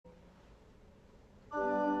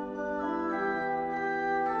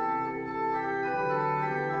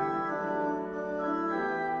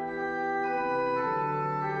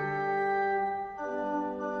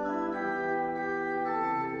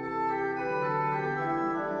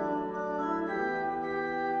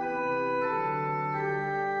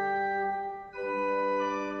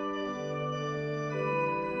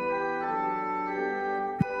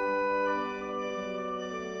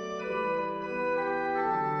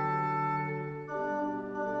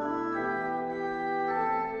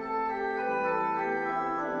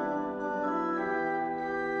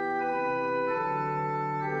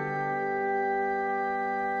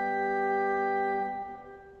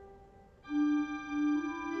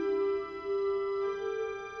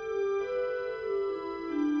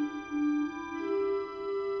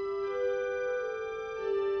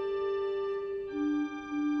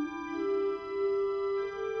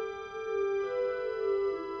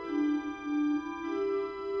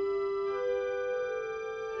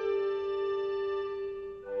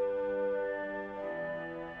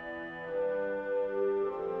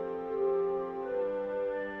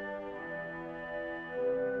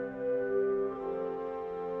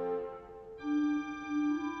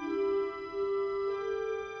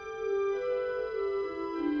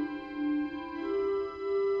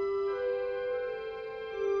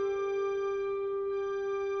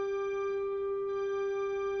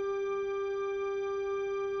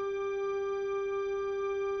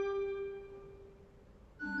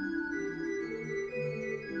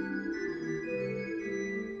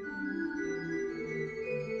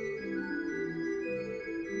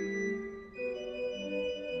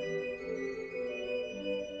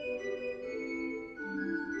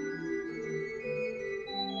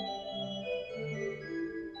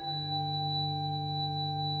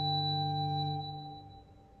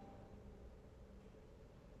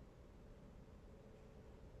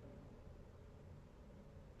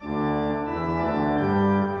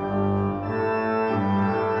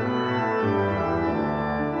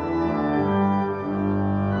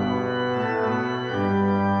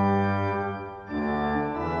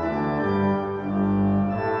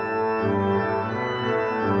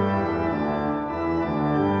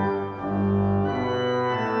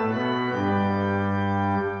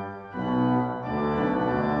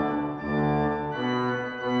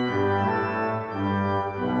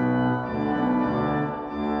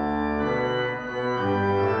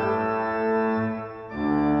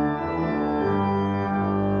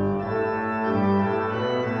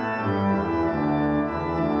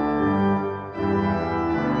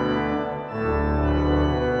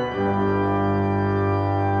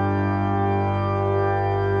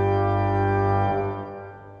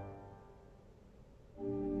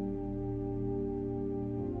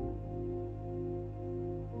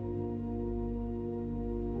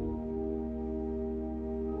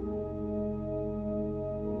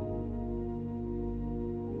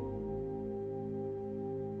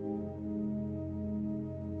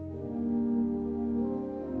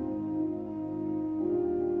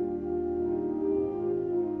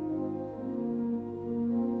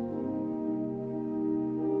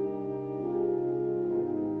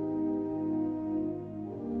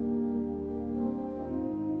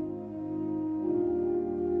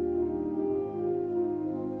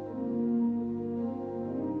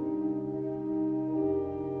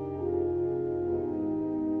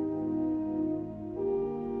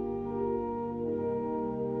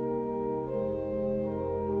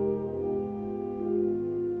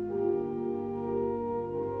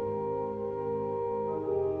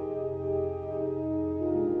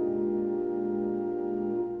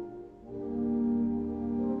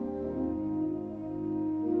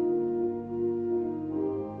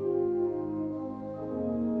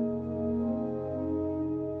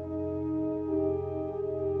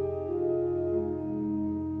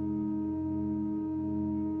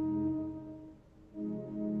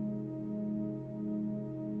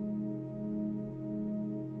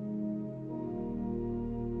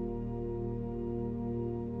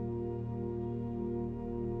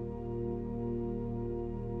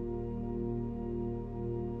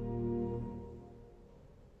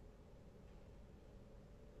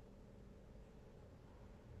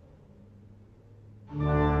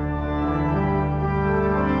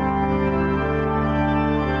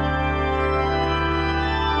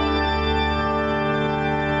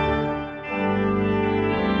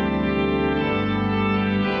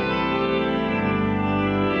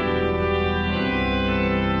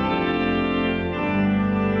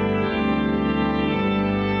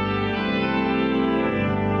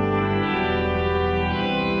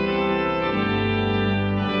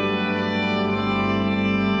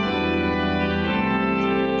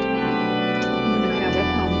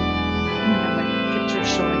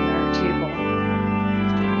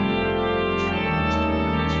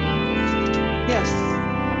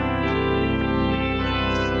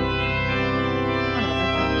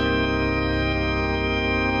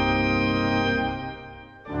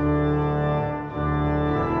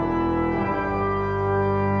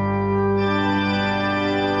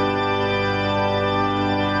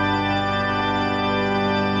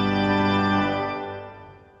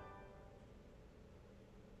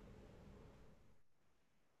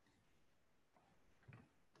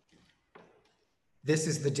This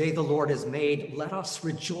is the day the Lord has made. Let us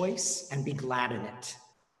rejoice and be glad in it.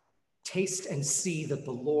 Taste and see that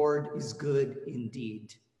the Lord is good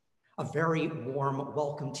indeed. A very warm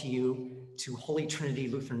welcome to you to Holy Trinity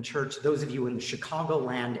Lutheran Church, those of you in the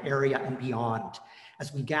Chicagoland area and beyond,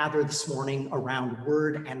 as we gather this morning around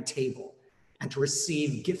word and table and to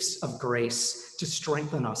receive gifts of grace to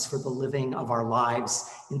strengthen us for the living of our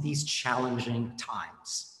lives in these challenging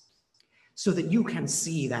times. So that you can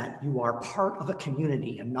see that you are part of a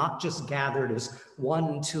community and not just gathered as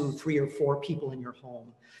 1, 2, 3, or 4 people in your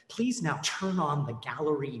home. Please now turn on the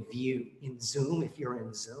gallery view in Zoom if you're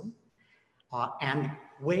in Zoom, and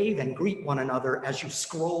wave and greet one another as you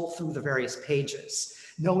scroll through the various pages,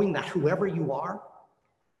 knowing that whoever you are,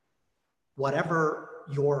 whatever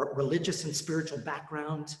your religious and spiritual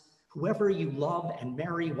background, whoever you love and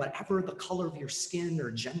marry, whatever the color of your skin or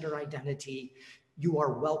gender identity, you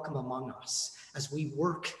are welcome among us as we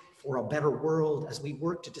work for a better world, as we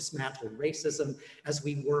work to dismantle racism, as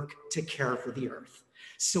we work to care for the earth.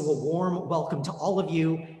 So a warm welcome to all of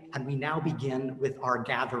you, and we now begin with our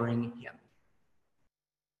gathering hymn.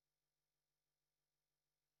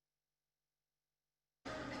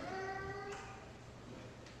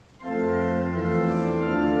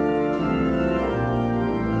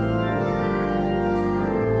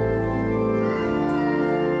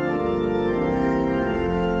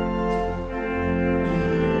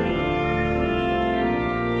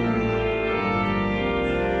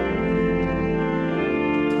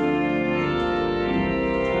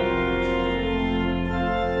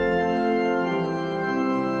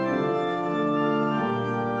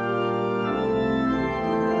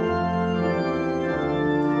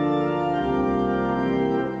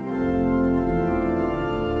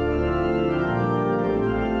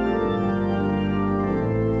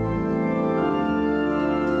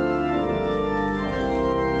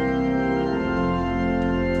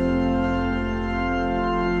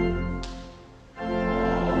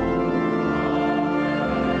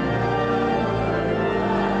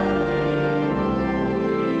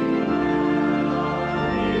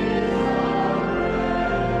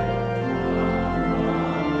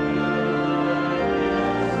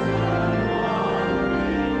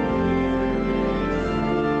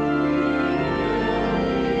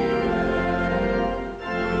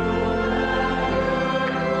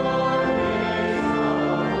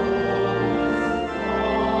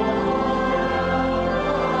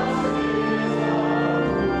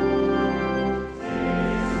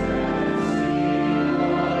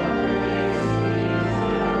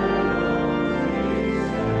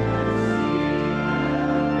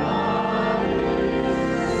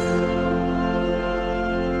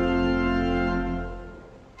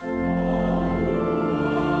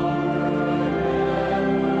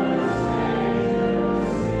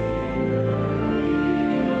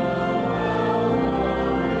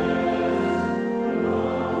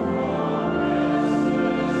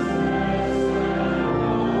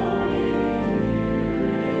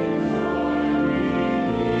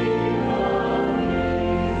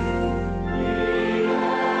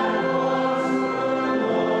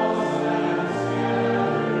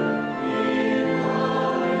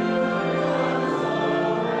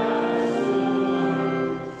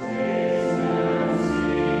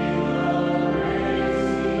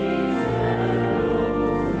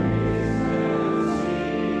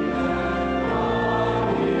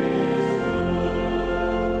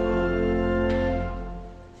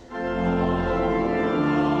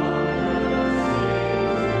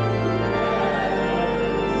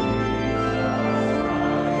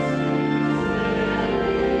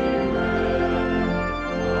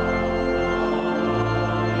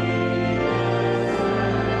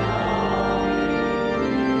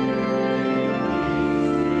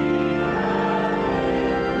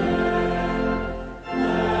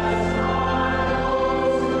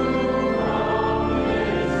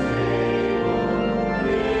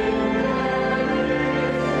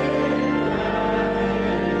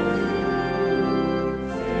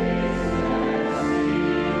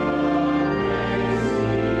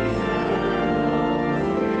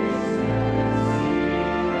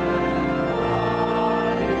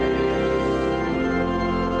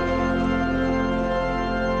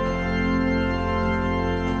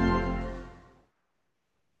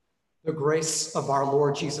 The grace of our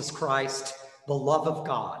Lord Jesus Christ, the love of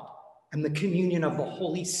God, and the communion of the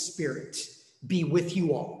Holy Spirit be with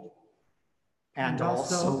you all, and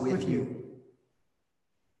also with you.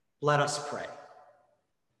 Let us pray.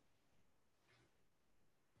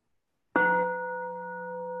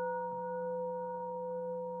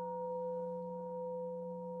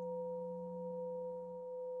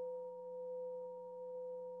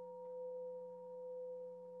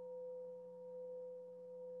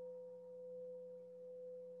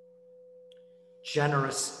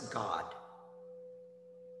 Generous God,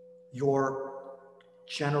 your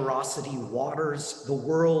generosity waters the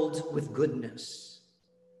world with goodness,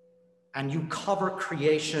 and you cover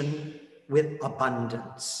creation with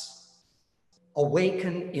abundance.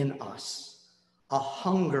 Awaken in us a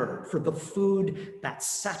hunger for the food that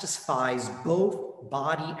satisfies both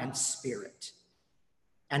body and spirit.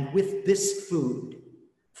 And with this food,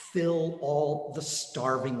 fill all the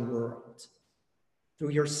starving world. Through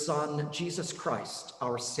your Son, Jesus Christ,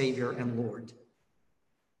 our Savior and Lord.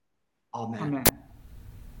 Amen. Amen.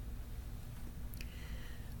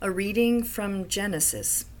 A reading from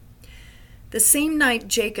Genesis. The same night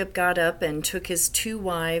Jacob got up and took his 2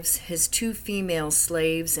 wives, his 2 female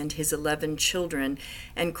slaves, and his 11 children,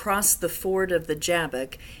 and crossed the ford of the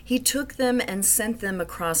Jabbok. He took them and sent them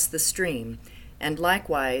across the stream, and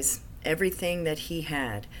likewise everything that he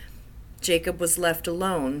had. Jacob was left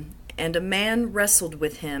alone, and a man wrestled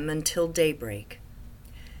with him until daybreak.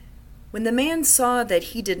 When the man saw that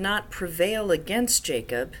he did not prevail against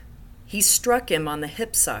Jacob, he struck him on the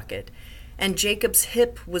hip socket, and Jacob's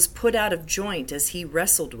hip was put out of joint as he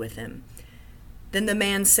wrestled with him. Then the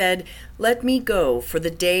man said, "Let me go, for the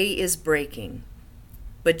day is breaking."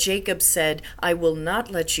 But Jacob said, "I will not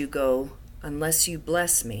let you go unless you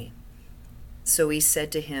bless me." So he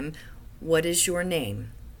said to him, "What is your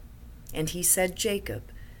name?" And he said, "Jacob."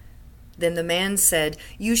 Then the man said,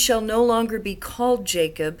 "You shall no longer be called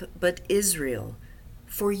Jacob, but Israel,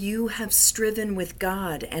 for you have striven with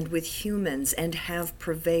God and with humans and have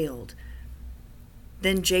prevailed."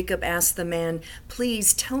 Then Jacob asked the man,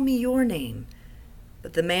 "Please tell me your name."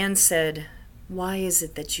 But the man said, "Why is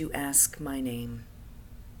it that you ask my name?"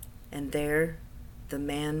 And there the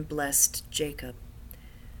man blessed Jacob.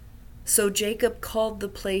 So Jacob called the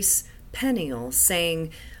place Peniel,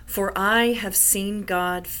 saying, "For I have seen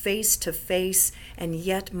God face to face, and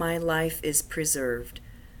yet my life is preserved."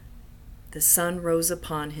 The sun rose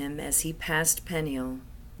upon him as he passed Peniel,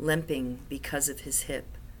 limping because of his hip.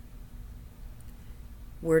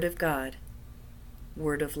 Word of God,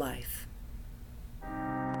 word of life.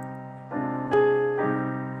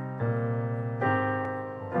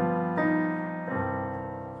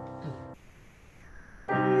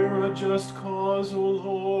 Hear a just cause, O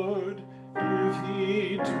Lord, give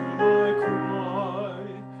heed to my cry.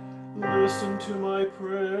 Listen to my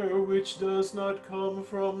prayer, which does not come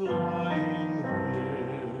from lying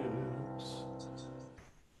lips.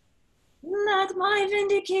 Let my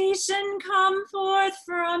vindication come forth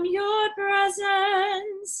from your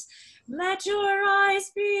presence. Let your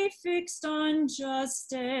eyes be fixed on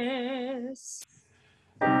justice.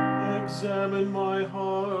 Examine my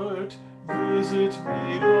heart, visit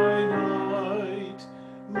me by night.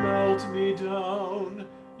 Melt me down,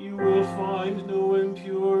 you will find no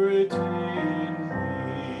impurity in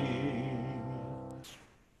me.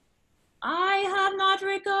 I have not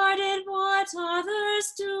regarded what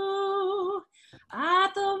others do.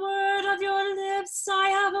 At the word of your lips, I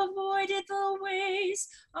have avoided the ways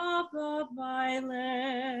of the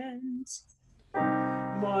violent.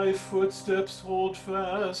 My footsteps hold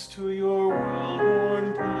fast to your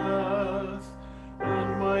well-worn path,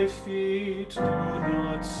 and my feet do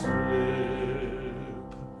not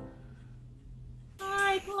slip.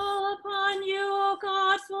 I call upon you, O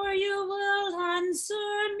God, for you will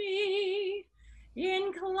answer me.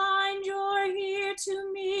 Incline your ear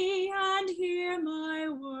to me and hear my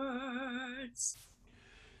words.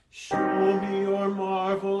 Show me your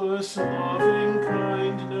marvelous loving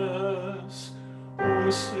kindness, O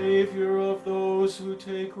Savior of those who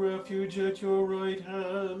take refuge at your right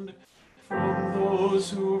hand, from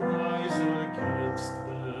those who rise against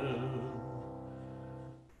them.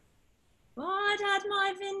 But at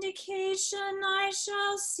my vindication I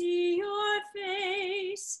shall see your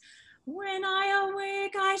face. When I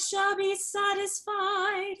awake, I shall be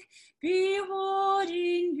satisfied,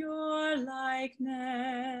 beholding your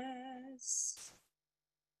likeness.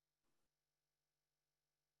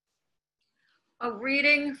 A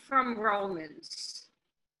reading from Romans.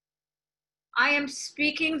 I am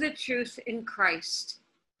speaking the truth in Christ.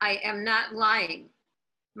 I am not lying.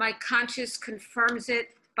 My conscience confirms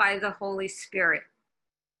it by the Holy Spirit.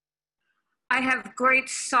 I have great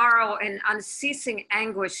sorrow and unceasing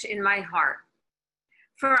anguish in my heart,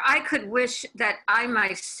 for I could wish that I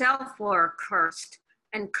myself were accursed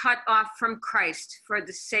and cut off from Christ for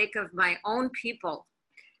the sake of my own people,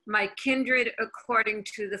 my kindred according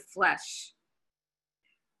to the flesh.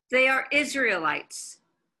 They are Israelites,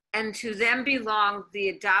 and to them belong the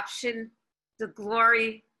adoption, the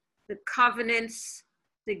glory, the covenants,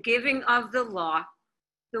 the giving of the law,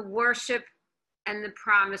 the worship, and the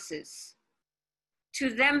promises. To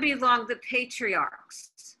them belong the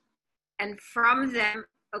patriarchs, and from them,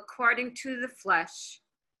 according to the flesh,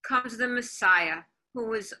 comes the Messiah,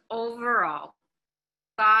 who is over all,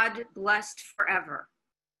 God blessed forever.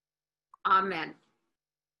 Amen.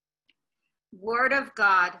 Word of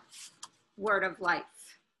God, word of life.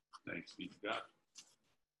 Thanks be to God.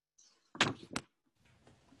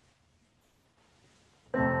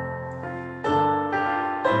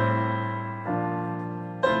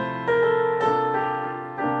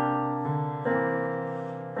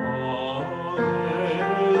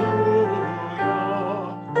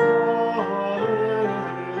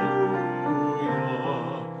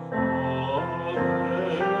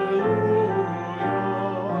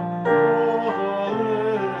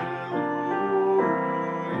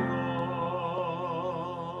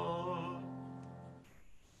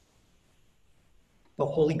 The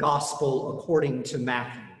Holy Gospel according to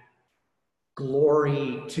Matthew.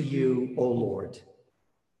 Glory to you, O Lord.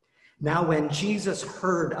 Now, when Jesus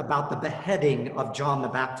heard about the beheading of John the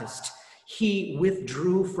Baptist, he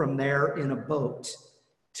withdrew from there in a boat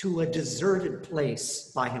to a deserted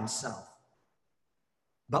place by himself.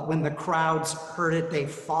 But when the crowds heard it, they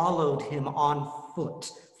followed him on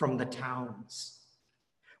foot from the towns.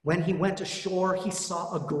 When he went ashore, he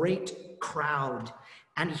saw a great crowd,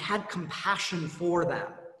 and he had compassion for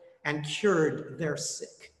them and cured their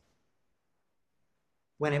sick.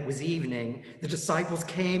 When it was evening, the disciples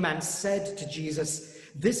came and said to Jesus,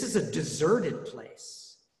 "This is a deserted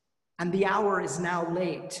place, and the hour is now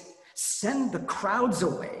late. Send the crowds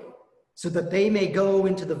away so that they may go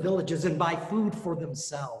into the villages and buy food for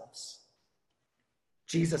themselves."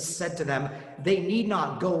 Jesus said to them, "They need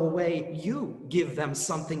not go away. You give them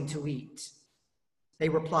something to eat." They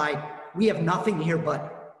replied, "We have nothing here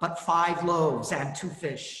but 5 loaves and 2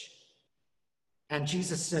 fish. And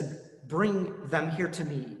Jesus said, "Bring them here to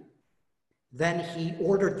me." Then he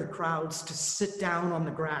ordered the crowds to sit down on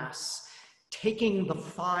the grass. Taking the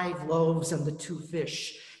 5 loaves and the 2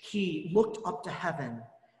 fish, he looked up to heaven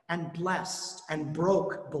and blessed and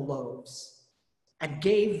broke the loaves and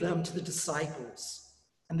gave them to the disciples.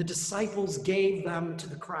 And the disciples gave them to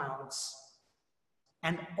the crowds.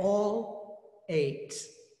 And all ate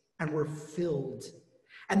and were filled.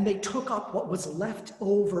 And they took up what was left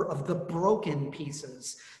over of the broken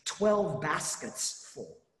pieces, 12 baskets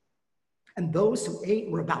full. And those who ate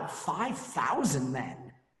were about 5,000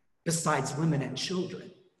 men, besides women and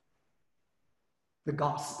children. The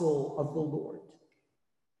gospel of the Lord.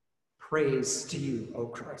 Praise to you, O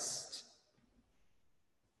Christ.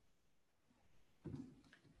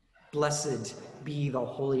 Blessed be the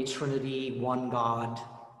Holy Trinity, one God.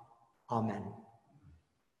 Amen.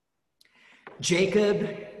 Jacob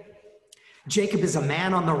is a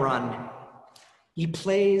man on the run. He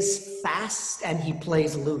plays fast and he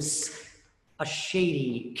plays loose. A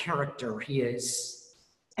shady character he is.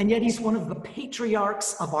 And yet he's one of the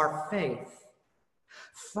patriarchs of our faith.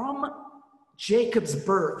 From Jacob's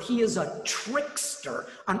birth, he is a trickster,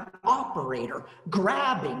 an operator,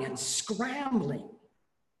 grabbing and scrambling.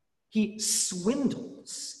 He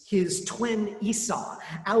swindles his twin Esau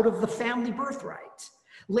out of the family birthright.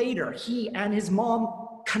 Later, he and his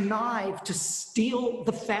mom connive to steal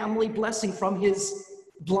the family blessing from his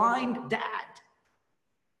blind dad.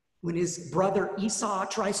 When his brother Esau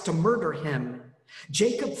tries to murder him,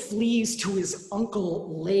 Jacob flees to his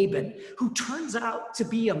uncle Laban, who turns out to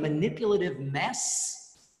be a manipulative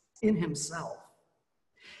mess in himself.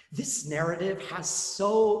 This narrative has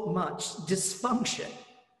so much dysfunction,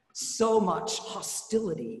 so much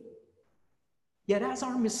hostility. Yet as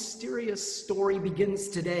our mysterious story begins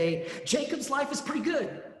today, Jacob's life is pretty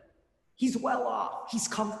good. He's well off, he's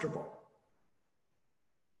comfortable.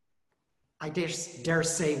 I dare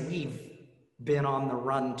say we've been on the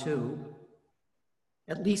run too,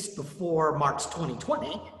 at least before March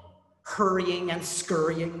 2020, hurrying and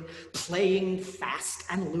scurrying, playing fast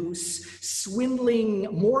and loose,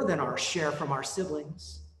 swindling more than our share from our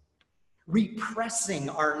siblings, repressing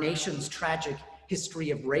our nation's tragic history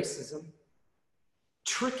of racism,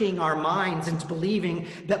 tricking our minds into believing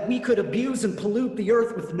that we could abuse and pollute the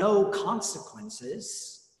earth with no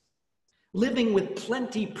consequences, living with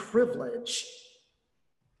plenty privilege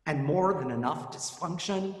and more than enough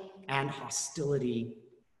dysfunction and hostility.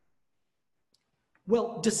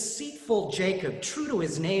 Well, deceitful Jacob, true to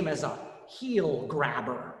his name as a heel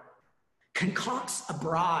grabber, concocts a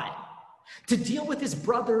bribe to deal with his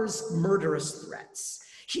brother's murderous threats.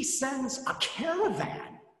 He sends a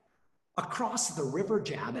caravan across the river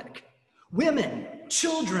Jabbok, women,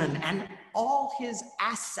 children, and all his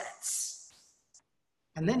assets.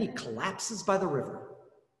 And then he collapses by the river,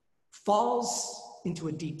 falls into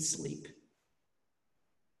a deep sleep.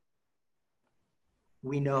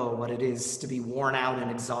 We know what it is to be worn out and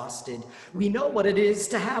exhausted. We know what it is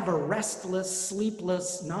to have a restless,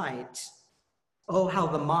 sleepless night. Oh, how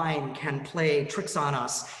the mind can play tricks on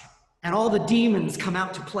us, and all the demons come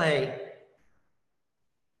out to play.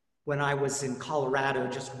 When I was in Colorado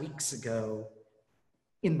just weeks ago,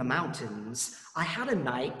 in the mountains, I had a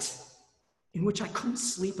night in which I couldn't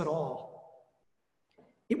sleep at all.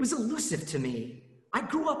 It was elusive to me. I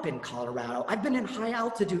grew up in Colorado. I've been in high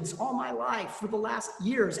altitudes all my life for the last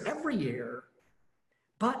years, every year.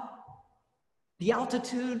 But the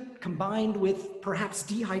altitude combined with perhaps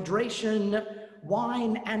dehydration,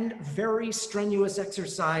 wine, and very strenuous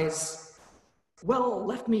exercise, well,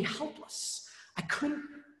 left me helpless. I couldn't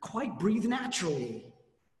quite breathe naturally.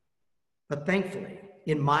 But thankfully,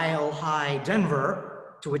 in Mile High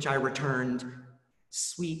Denver, to which I returned,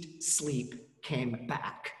 sweet sleep came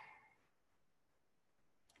back.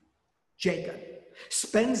 Jacob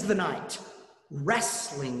spends the night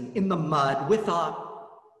wrestling in the mud with an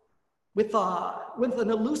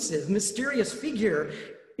elusive, mysterious figure.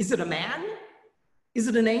 Is it a man? Is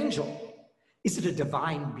it an angel? Is it a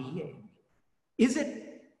divine being? Is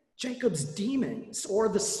it Jacob's demons or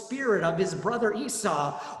the spirit of his brother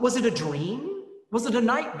Esau? Was it a dream? Was it a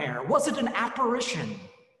nightmare? Was it an apparition?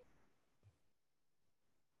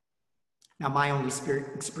 Now, my only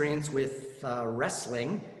experience with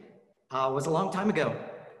wrestling was a long time ago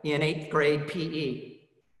in 8th grade PE,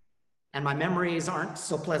 and my memories aren't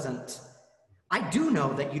so pleasant. I do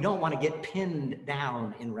know that you don't want to get pinned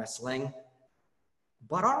down in wrestling,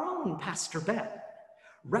 but our own Pastor Ben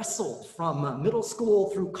wrestled from middle school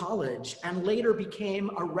through college and later became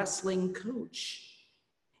a wrestling coach.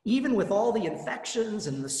 Even with all the infections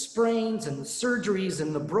and the sprains and the surgeries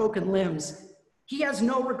and the broken limbs, he has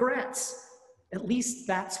no regrets. At least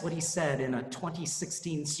that's what he said in a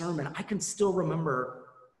 2016 sermon I can still remember.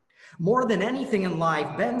 More than anything in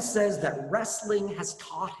life, Ben says that wrestling has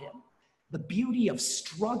taught him the beauty of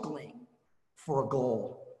struggling for a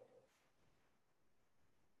goal.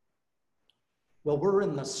 Well, we're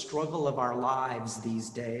in the struggle of our lives these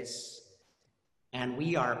days, and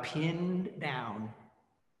we are pinned down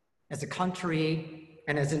as a country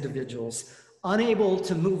and as individuals, unable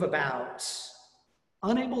to move about,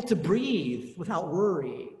 unable to breathe without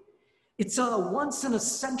worry. It's a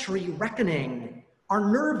once-in-a-century reckoning. Our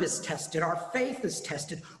nerve is tested, our faith is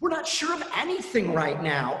tested. We're not sure of anything right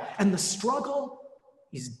now, and the struggle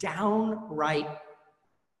is downright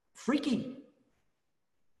freaky.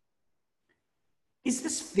 Is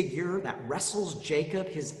this figure that wrestles Jacob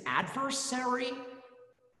his adversary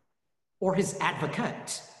or his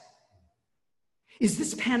advocate? Is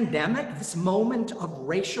this pandemic, this moment of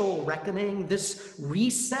racial reckoning, this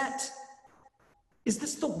reset, is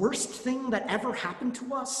this the worst thing that ever happened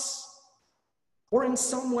to us? Or in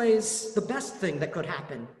some ways, the best thing that could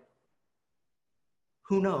happen?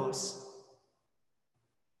 Who knows?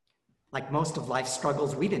 Like most of life's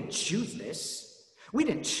struggles, we didn't choose this. We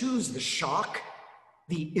didn't choose the shock,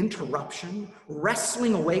 the interruption,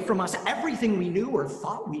 wrestling away from us everything we knew or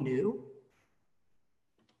thought we knew.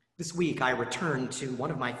 This week, I returned to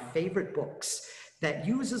one of my favorite books that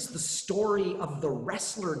uses the story of the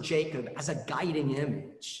wrestler Jacob as a guiding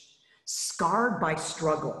image. Scarred by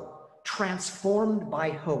struggle, transformed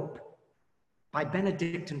by hope, by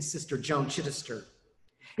Benedictine sister Joan Chittister.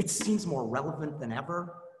 It seems more relevant than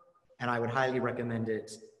ever, and I would highly recommend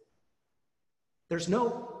it. There's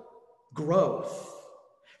no growth.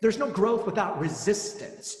 There's no growth without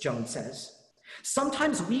resistance, Joan says.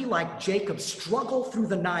 Sometimes we, like Jacob, struggle through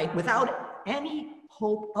the night without any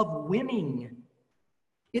hope of winning.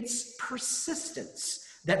 It's persistence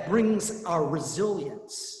that brings our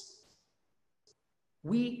resilience.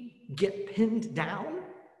 We get pinned down,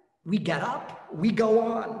 we get up, we go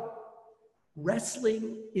on.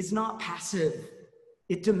 Wrestling is not passive.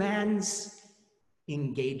 It demands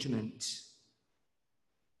engagement.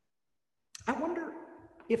 I wonder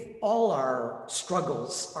if all our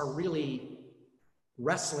struggles are really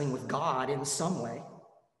wrestling with God in some way.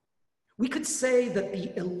 We could say that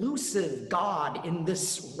the elusive God in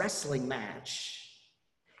this wrestling match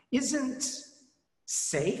isn't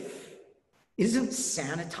safe, isn't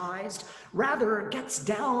sanitized, rather gets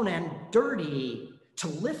down and dirty to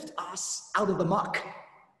lift us out of the muck,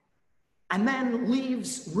 and then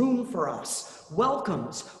leaves room for us,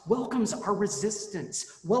 welcomes our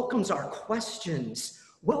resistance, welcomes our questions,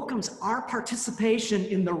 welcomes our participation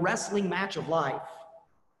in the wrestling match of life.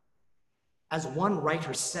 As one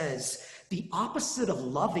writer says, the opposite of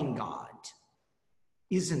loving God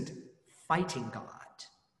isn't fighting God.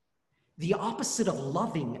 The opposite of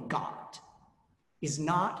loving God is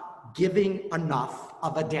not giving enough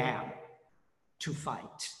of a damn. to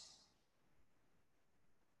fight.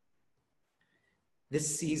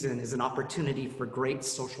 This season is an opportunity for great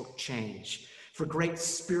social change, for great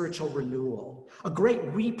spiritual renewal, a great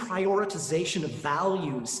reprioritization of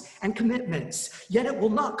values and commitments, yet it will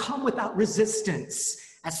not come without resistance.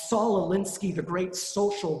 As Saul Alinsky, the great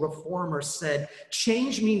social reformer, said,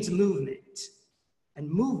 change means movement, and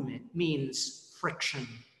movement means friction.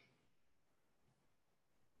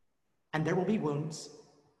 And there will be wounds,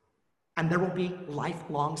 and there will be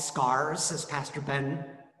lifelong scars, as Pastor Ben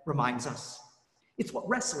reminds us. It's what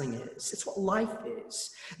wrestling is. It's what life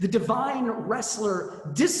is. The divine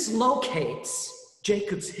wrestler dislocates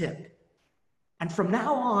Jacob's hip. And from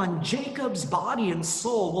now on, Jacob's body and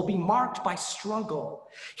soul will be marked by struggle.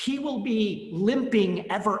 He will be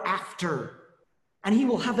limping ever after. And he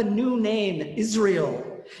will have a new name,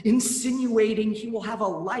 Israel, insinuating he will have a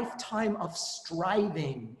lifetime of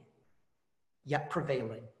striving, yet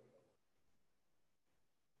prevailing.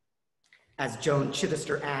 As Joan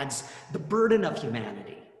Chittister adds, the burden of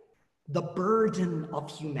humanity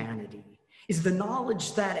is the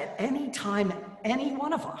knowledge that at any time, any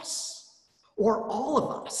one of us, or all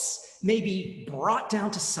of us, may be brought down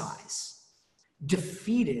to size,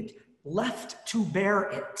 defeated, left to bear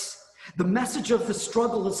it. The message of the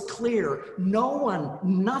struggle is clear. No one,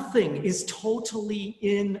 nothing is totally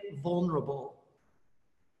invulnerable.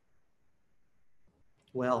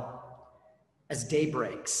 Well, as day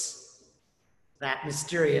breaks, that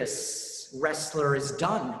mysterious wrestler is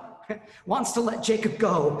done, wants to let Jacob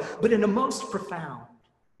go, but in a most profound,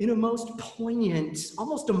 in a most poignant,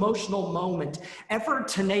 almost emotional moment, ever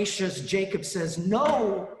tenacious Jacob says,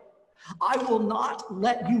 no, I will not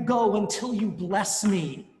let you go until you bless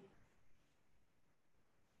me.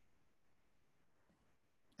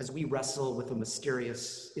 As we wrestle with a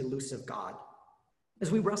mysterious, elusive God,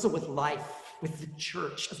 as we wrestle with life, with the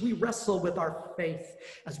church, as we wrestle with our faith,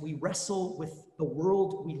 as we wrestle with the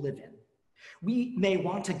world we live in, we may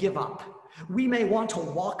want to give up. We may want to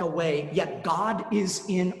walk away, yet God is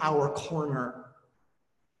in our corner.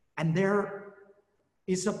 And there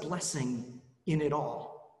is a blessing in it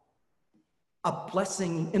all. A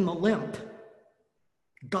blessing in the limp.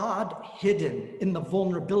 God hidden in the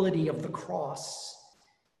vulnerability of the cross.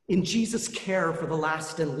 In Jesus' care for the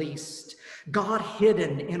last and least. God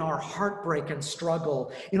hidden in our heartbreak and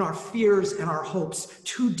struggle, in our fears and our hopes,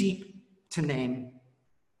 too deep to name.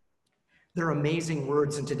 There are amazing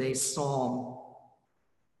words in today's psalm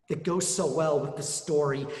that go so well with the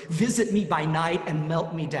story. Visit me by night and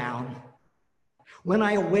melt me down. When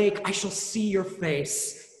I awake, I shall see your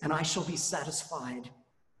face and I shall be satisfied.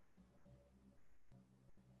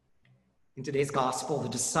 In today's gospel, the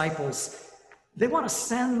disciples, they want to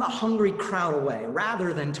send the hungry crowd away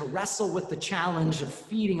rather than to wrestle with the challenge of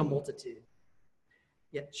feeding a multitude.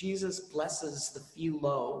 Yet Jesus blesses the few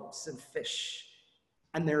loaves and fish,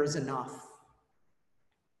 and there is enough.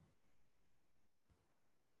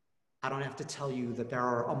 I don't have to tell you that there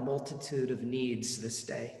are a multitude of needs this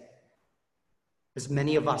day. As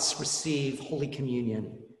many of us receive Holy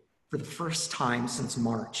Communion for the first time since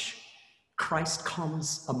March, Christ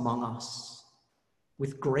comes among us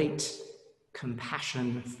with great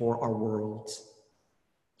compassion for our world.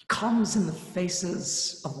 He comes in the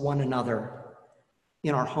faces of one another,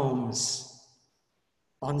 in our homes,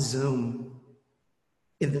 on Zoom,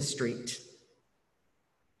 in the street.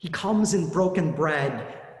 He comes in broken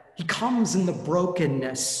bread. He comes in the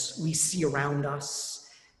brokenness we see around us,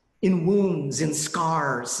 in wounds, in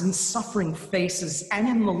scars, in suffering faces, and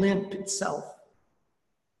in the limp itself.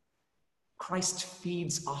 Christ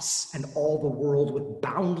feeds us and all the world with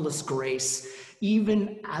boundless grace,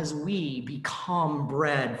 even as we become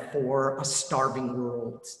bread for a starving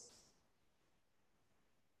world.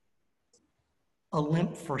 A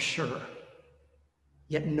limp for sure,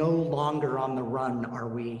 yet no longer on the run are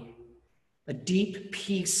we. A deep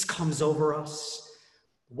peace comes over us.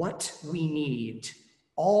 What we need,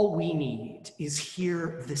 all we need, is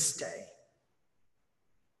here this day.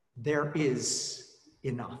 There is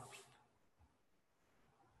enough.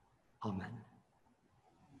 Amen.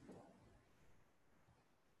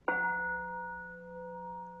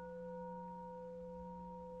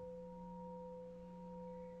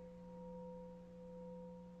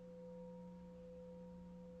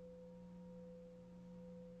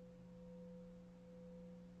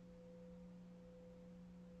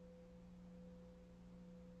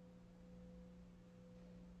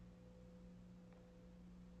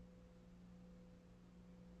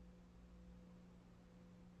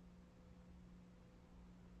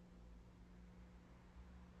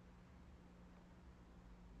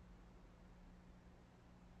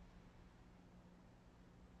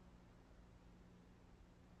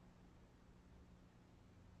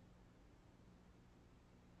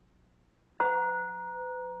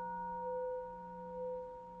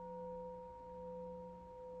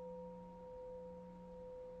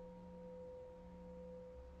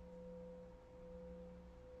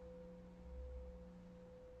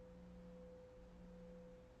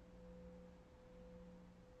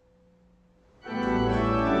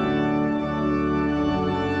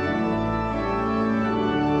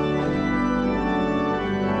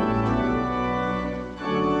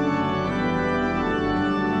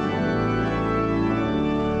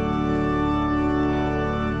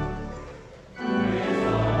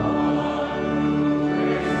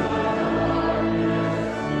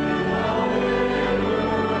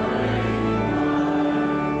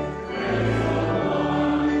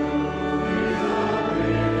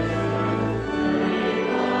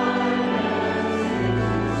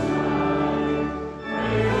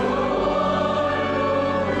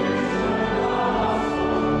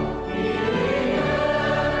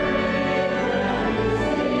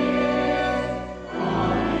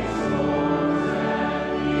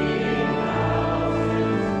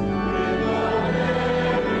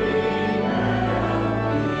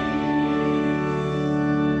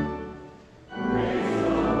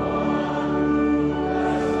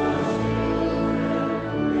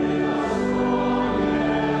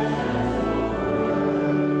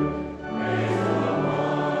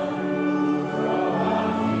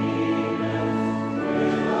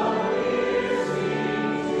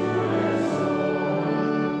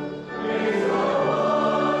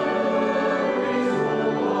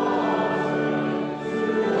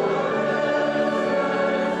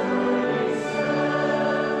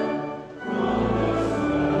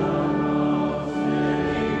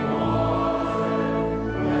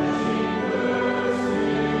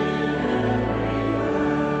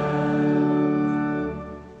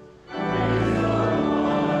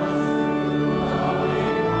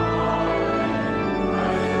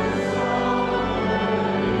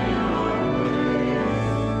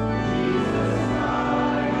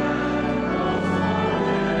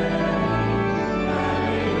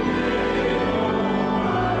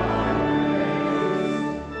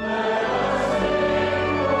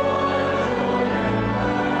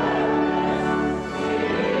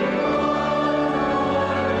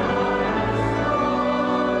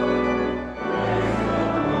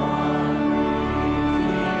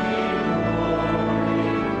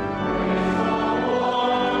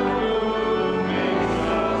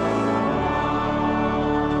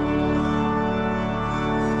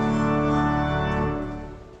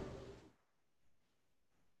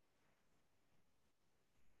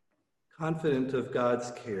 Confident of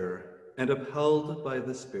God's care and upheld by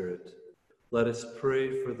the Spirit, let us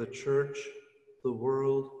pray for the Church, the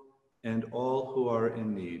world, and all who are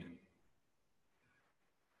in need.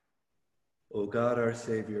 O God, our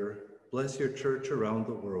Savior, bless your Church around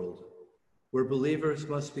the world, where believers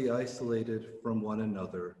must be isolated from one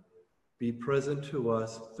another. Be present to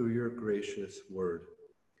us through your gracious word.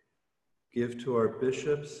 Give to our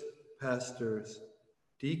bishops, pastors,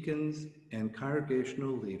 deacons, and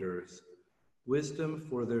congregational leaders wisdom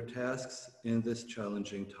for their tasks in this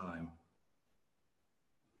challenging time.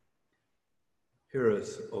 Hear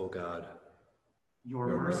us, O God. Your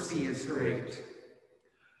mercy is great.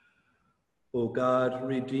 O God,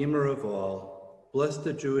 Redeemer of all, bless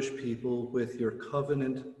the Jewish people with your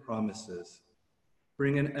covenant promises.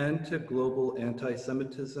 Bring an end to global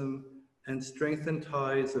anti-Semitism and strengthen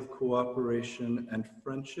ties of cooperation and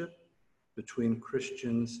friendship between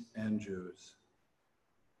Christians and Jews.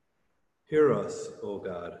 Hear us, O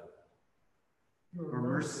God. Your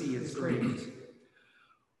mercy is great.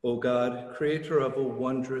 O God, creator of a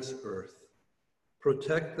wondrous earth,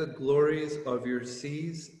 protect the glories of your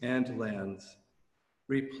seas and lands,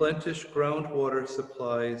 replenish groundwater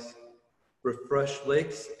supplies, refresh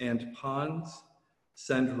lakes and ponds,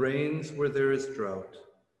 send rains where there is drought,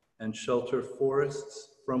 and shelter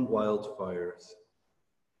forests from wildfires.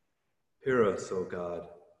 Hear us, O God.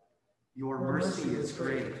 Your mercy is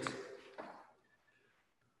great.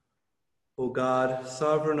 O God,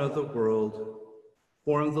 sovereign of the world,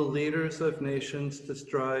 form the leaders of nations to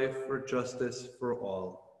strive for justice for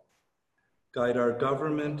all. Guide our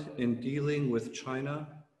government in dealing with China,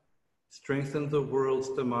 strengthen the world's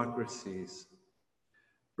democracies,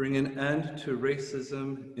 bring an end to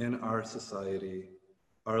racism in our society,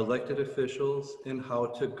 our elected officials in how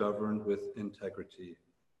to govern with integrity.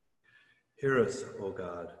 Hear us, O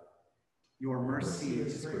God. Your mercy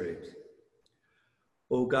is great.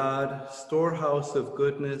 O God, storehouse of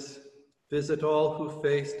goodness, visit all who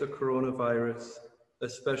face the coronavirus,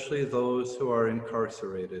 especially those who are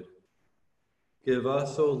incarcerated. Give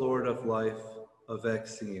us, O Lord of life, a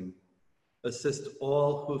vaccine. Assist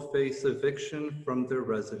all who face eviction from their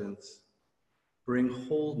residence. Bring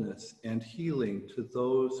wholeness and healing to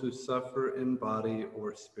those who suffer in body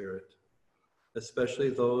or spirit, especially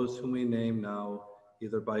those whom we name now,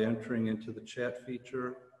 either by entering into the chat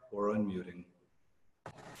feature or unmuting.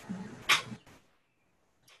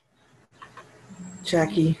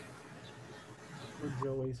 Jackie, For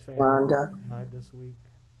Joey's family Rhonda, died this week.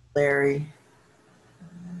 Larry,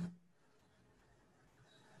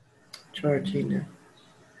 Georgina,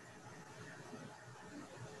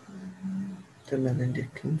 the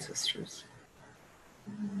Benedictine sisters.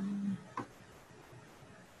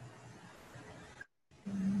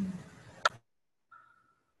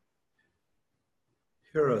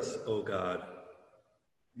 Hear us, O God.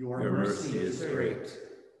 Your mercy is great.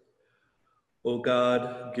 O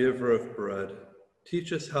God, giver of bread,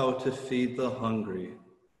 teach us how to feed the hungry,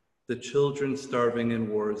 the children starving in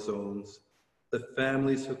war zones, the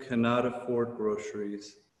families who cannot afford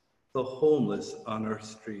groceries, the homeless on our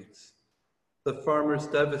streets, the farmers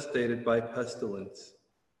devastated by pestilence.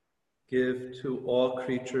 Give to all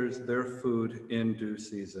creatures their food in due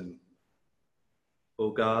season.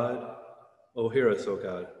 O God, O hear us, O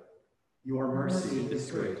God. Your mercy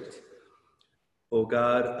is great. O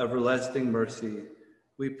God, everlasting mercy,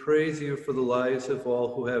 we praise you for the lives of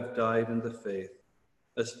all who have died in the faith,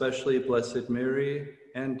 especially Blessed Mary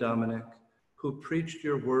and Dominic, who preached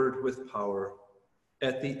your word with power.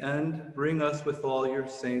 At the end, bring us with all your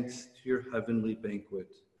saints to your heavenly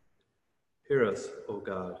banquet. Hear us, O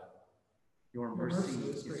God. Your mercy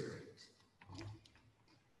is great.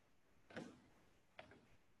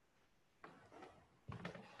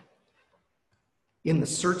 In the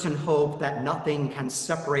certain hope that nothing can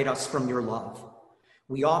separate us from your love,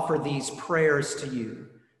 we offer these prayers to you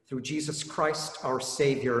through Jesus Christ, our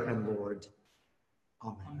Savior and Lord.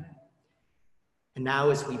 Amen. And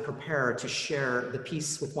now, as we prepare to share the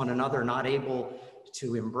peace with one another, not able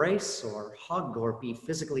to embrace or hug or be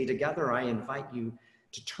physically together, I invite you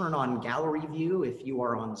to turn on gallery view if you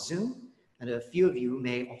are on Zoom, and a few of you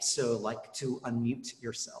may also like to unmute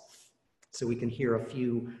yourself so we can hear a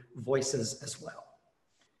few voices as well.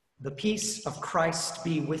 The peace of Christ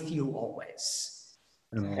be with you always.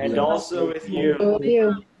 And also with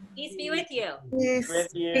you. Peace be with you. Peace.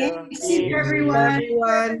 With you. Peace, everyone.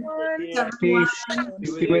 Peace be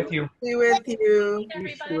with you. Be with you.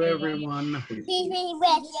 Peace to everyone. Peace be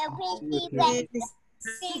with you. Peace be with you.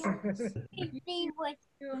 Peace. Peace be with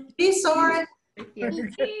you. Peace, Soren. Peace.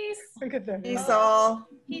 Peace all.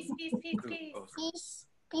 Peace, peace, peace, peace. Peace,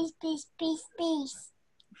 peace, peace, peace, peace.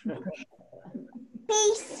 Peace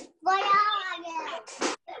for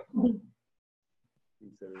all.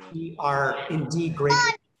 We are indeed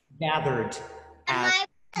grateful gathered as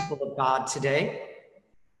people of God today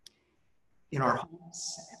in our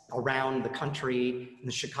homes around the country, in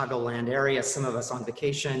the Chicagoland area, some of us on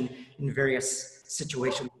vacation in various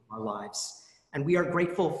situations of our lives. And we are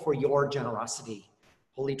grateful for your generosity.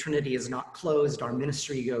 Holy Trinity is not closed. Our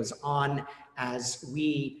ministry goes on as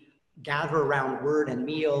we gather around word and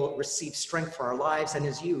meal, receive strength for our lives, and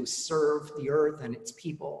as you serve the earth and its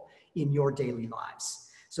people in your daily lives.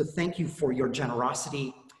 So thank you for your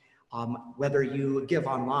generosity. Whether you give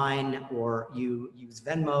online or you use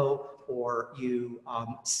Venmo or you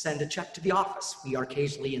send a check to the office. We are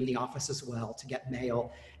occasionally in the office as well to get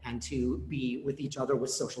mail and to be with each other with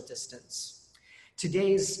social distance.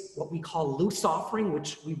 Today's what we call loose offering,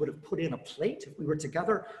 which we would have put in a plate if we were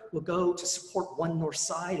together, will go to support One North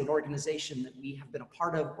Side, an organization that we have been a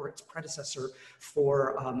part of or its predecessor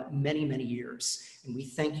for many, many years. And we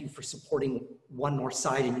thank you for supporting One North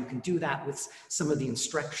Side, and you can do that with some of the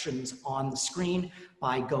instructions on the screen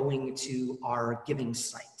by going to our giving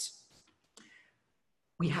site.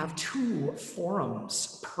 We have 2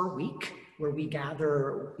 forums per week where we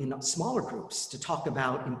gather in smaller groups to talk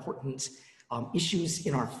about important issues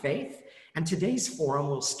in our faith. And today's forum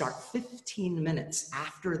will start 15 minutes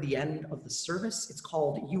after the end of the service. It's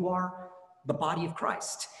called You Are the Body of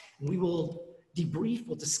Christ. And we will debrief,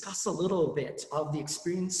 we'll discuss a little bit of the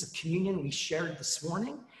experience of communion we shared this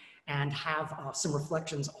morning and have some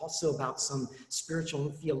reflections also about some spiritual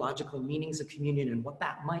and theological meanings of communion and what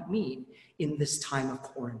that might mean in this time of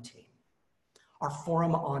quarantine. Our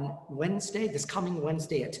forum on Wednesday, this coming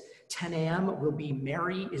Wednesday at 10 a.m. will be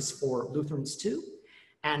Mary is for Lutherans too.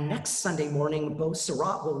 And next Sunday morning, Bo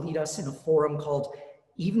Surratt will lead us in a forum called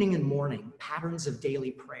Evening and Morning, Patterns of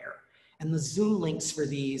Daily Prayer. And the Zoom links for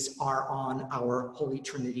these are on our Holy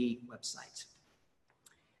Trinity website.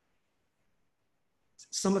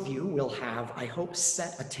 Some of you will have, I hope,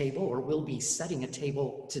 set a table or will be setting a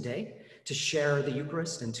table today to share the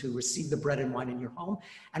Eucharist and to receive the bread and wine in your home.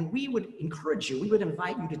 And we would encourage you, we would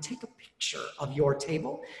invite you to take a picture of your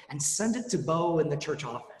table and send it to Bo in the church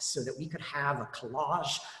office so that we could have a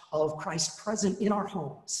collage of Christ present in our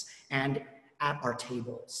homes and at our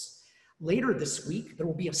tables. Later this week, there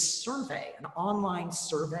will be a survey, an online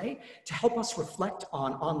survey to help us reflect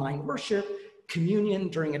on online worship, communion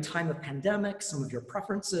during a time of pandemic, some of your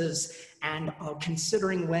preferences, and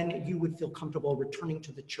considering when you would feel comfortable returning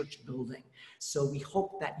to the church building. So we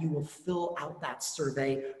hope that you will fill out that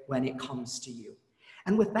survey when it comes to you.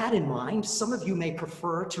 And with that in mind, some of you may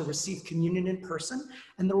prefer to receive communion in person,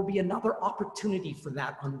 and there will be another opportunity for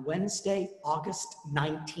that on Wednesday, August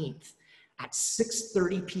 19th at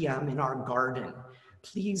 6:30 p.m. in our garden.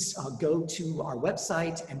 Please go to our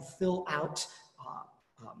website and fill out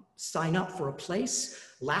sign up for a place.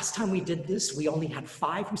 Last time we did this, we only had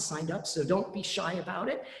 5 who signed up, so don't be shy about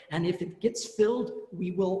it. And if it gets filled,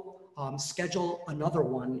 we will schedule another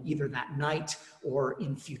one either that night or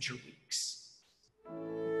in future weeks.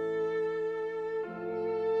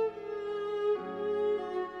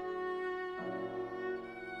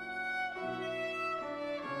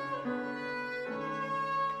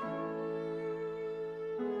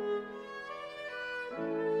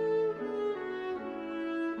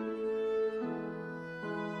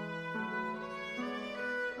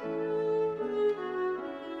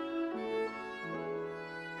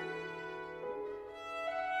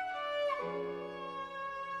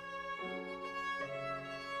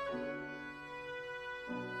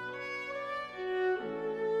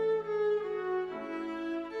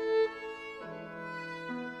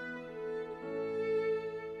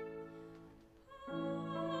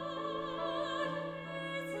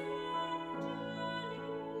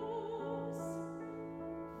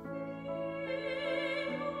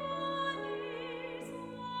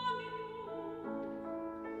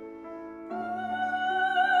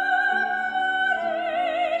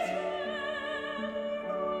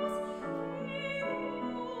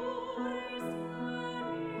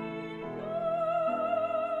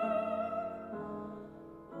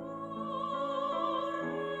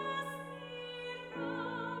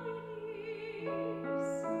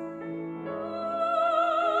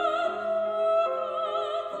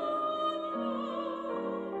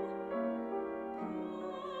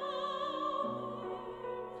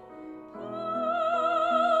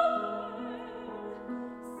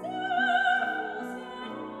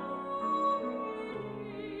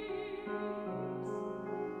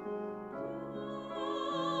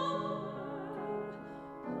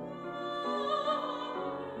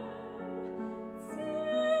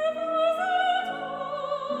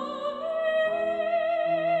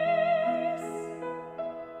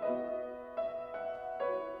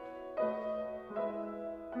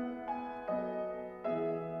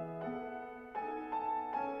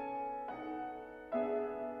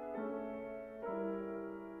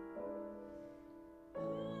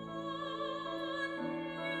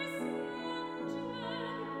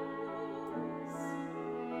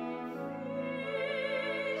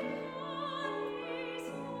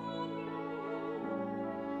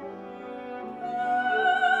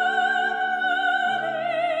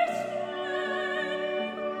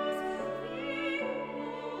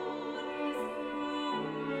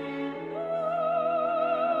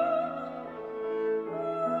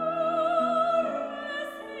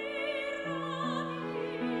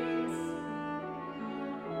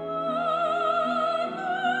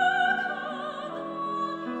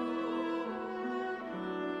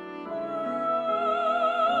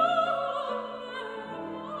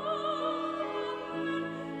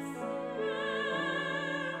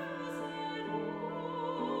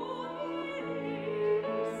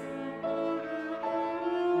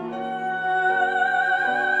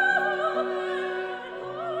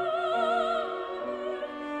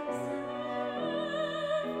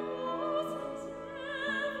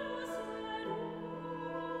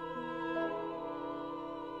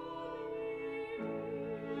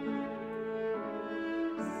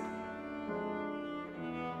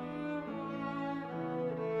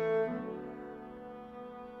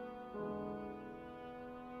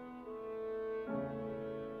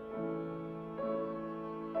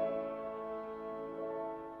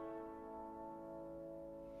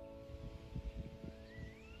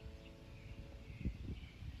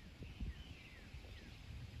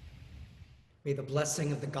 May the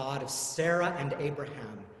blessing of the God of Sarah and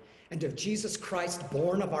Abraham, and of Jesus Christ,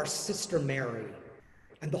 born of our sister Mary,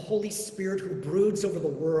 and the Holy Spirit who broods over the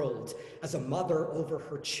world as a mother over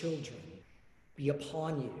her children, be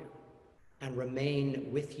upon you and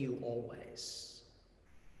remain with you always.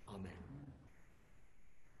 Amen.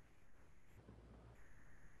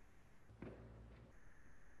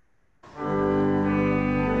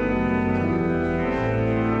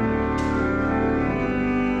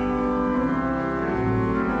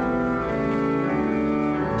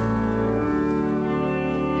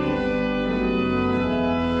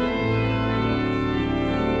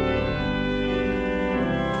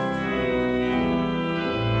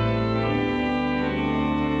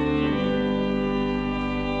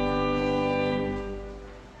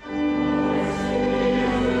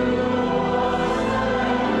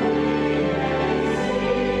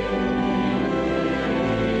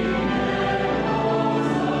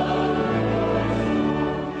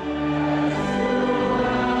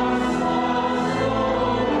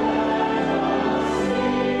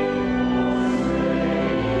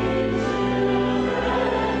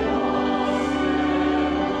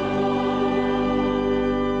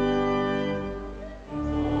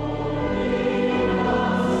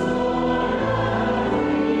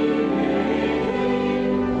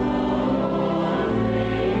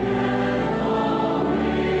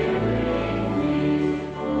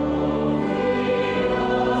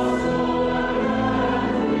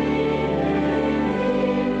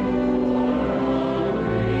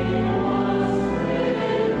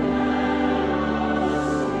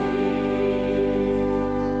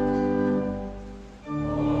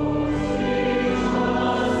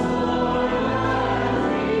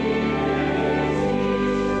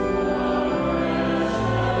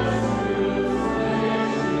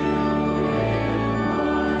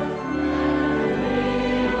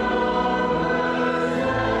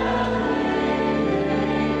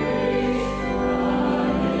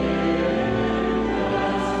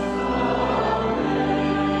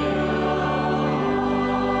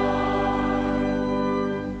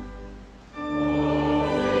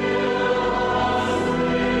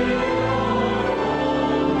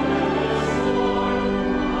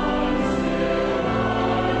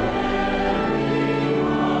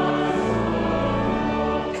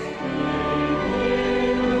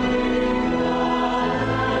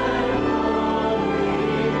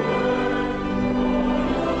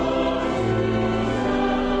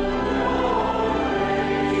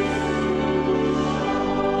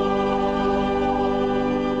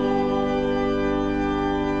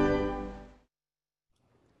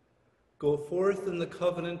 Go forth in the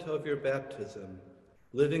covenant of your baptism,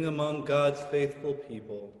 living among God's faithful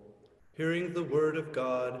people, hearing the word of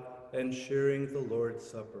God and sharing the Lord's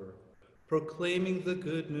Supper, proclaiming the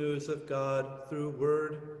good news of God through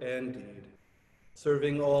word and deed,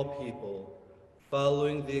 serving all people,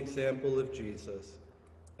 following the example of Jesus,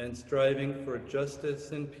 and striving for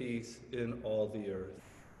justice and peace in all the earth.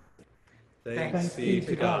 Thanks be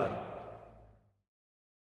to God.